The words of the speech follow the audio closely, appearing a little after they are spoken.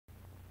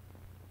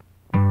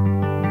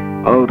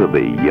Oh, to be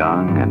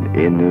young and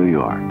in New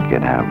York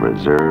and have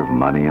reserve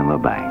money in the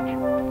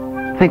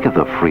bank. Think of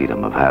the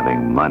freedom of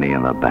having money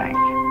in the bank.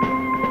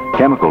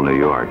 Chemical New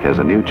York has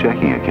a new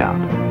checking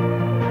account.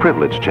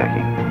 Privilege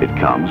checking. It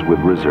comes with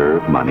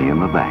reserve money in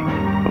the bank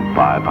from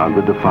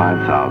 $500 to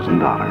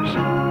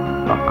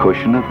 $5,000. A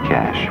cushion of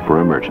cash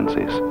for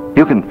emergencies.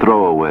 You can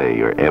throw away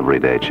your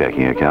everyday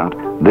checking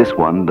account. This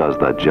one does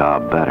the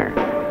job better.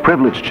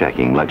 Privilege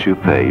checking lets you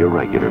pay your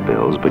regular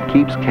bills, but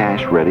keeps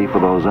cash ready for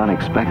those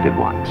unexpected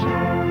ones.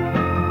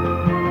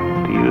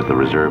 To use the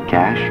reserve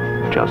cash,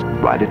 just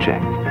write a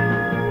check.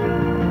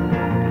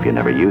 If you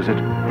never use it,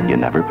 you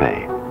never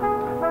pay.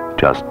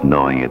 Just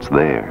knowing it's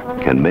there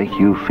can make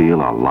you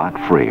feel a lot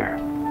freer.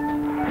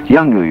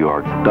 Young New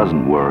York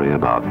doesn't worry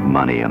about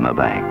money in the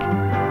bank.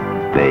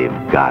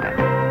 They've got it.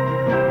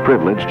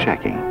 Privilege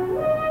checking.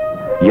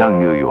 Young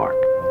New York,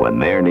 when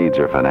their needs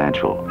are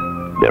financial,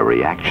 their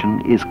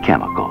reaction is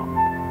chemical.